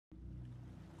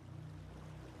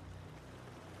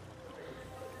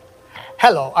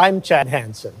Hello, I'm Chad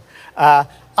Hansen.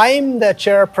 I'm the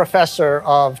chair professor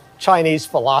of Chinese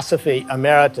philosophy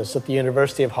emeritus at the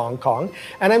University of Hong Kong,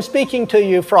 and I'm speaking to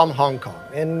you from Hong Kong.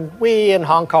 And we in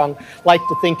Hong Kong like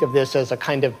to think of this as a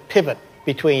kind of pivot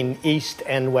between East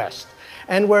and West.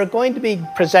 And we're going to be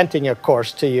presenting a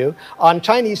course to you on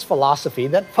Chinese philosophy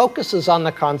that focuses on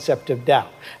the concept of Tao.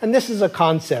 And this is a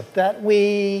concept that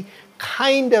we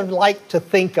kind of like to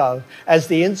think of as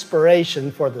the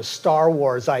inspiration for the Star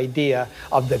Wars idea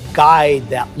of the guide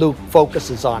that Luke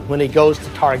focuses on when he goes to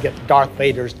target Darth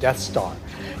Vader's Death Star.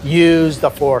 Use the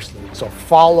Force, Luke, so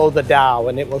follow the Tao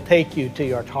and it will take you to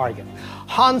your target.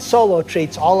 Han Solo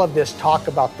treats all of this talk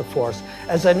about the Force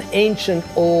as an ancient,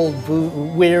 old,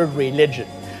 weird religion.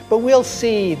 But we'll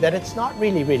see that it's not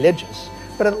really religious,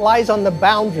 but it lies on the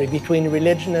boundary between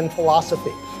religion and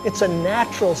philosophy. It's a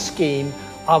natural scheme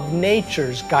of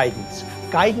nature's guidance,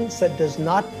 guidance that does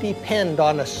not depend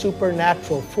on a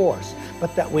supernatural force,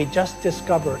 but that we just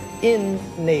discover in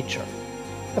nature.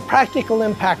 The practical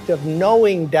impact of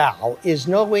knowing Tao is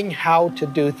knowing how to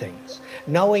do things,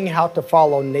 knowing how to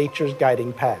follow nature's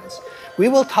guiding paths. We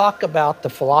will talk about the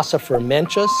philosopher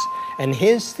Mencius and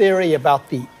his theory about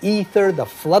the ether, the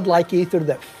flood-like ether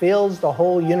that fills the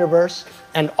whole universe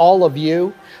and all of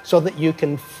you, so that you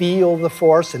can feel the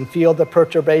Force and feel the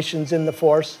perturbations in the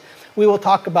Force. We will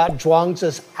talk about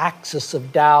Zhuangzi's axis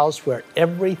of Taos, where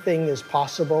everything is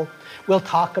possible. We'll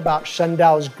talk about Shen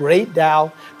Dao's great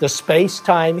Tao, the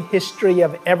space-time history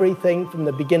of everything from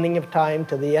the beginning of time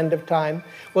to the end of time.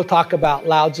 We'll talk about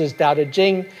Lao Tzu's Tao Te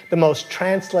Ching, the most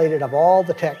translated of all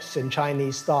the texts in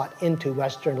Chinese thought into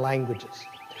Western languages.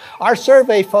 Our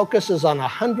survey focuses on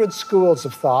 100 schools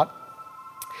of thought.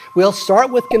 We'll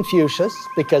start with Confucius,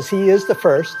 because he is the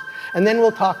first, and then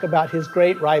we'll talk about his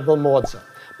great rival Mozi.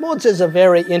 Mozi is a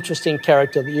very interesting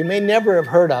character that you may never have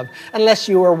heard of unless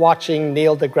you were watching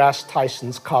Neil deGrasse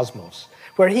Tyson's Cosmos,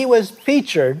 where he was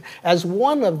featured as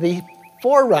one of the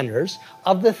forerunners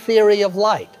of the theory of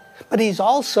light. But he's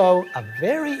also a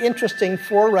very interesting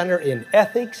forerunner in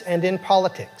ethics and in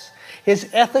politics. His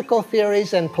ethical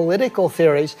theories and political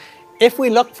theories, if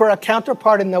we look for a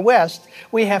counterpart in the West,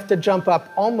 we have to jump up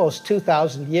almost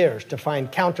 2,000 years to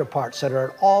find counterparts that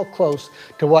are at all close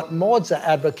to what Mozi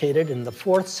advocated in the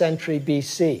 4th century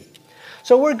BC.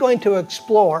 So we're going to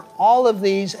explore all of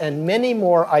these and many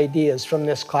more ideas from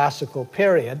this classical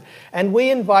period, and we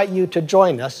invite you to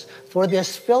join us for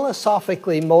this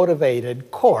philosophically motivated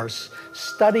course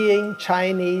studying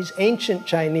ancient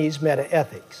Chinese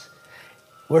metaethics.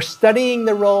 We're studying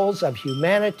the roles of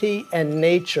humanity and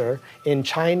nature in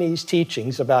Chinese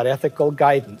teachings about ethical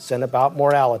guidance and about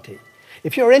morality.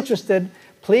 If you're interested,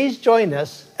 please join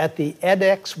us at the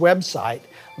edX website.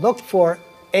 Look for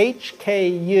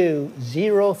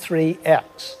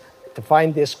HKU03X to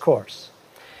find this course.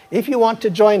 If you want to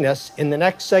join us in the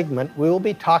next segment, we will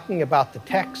be talking about the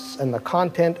texts and the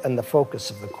content and the focus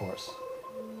of the course.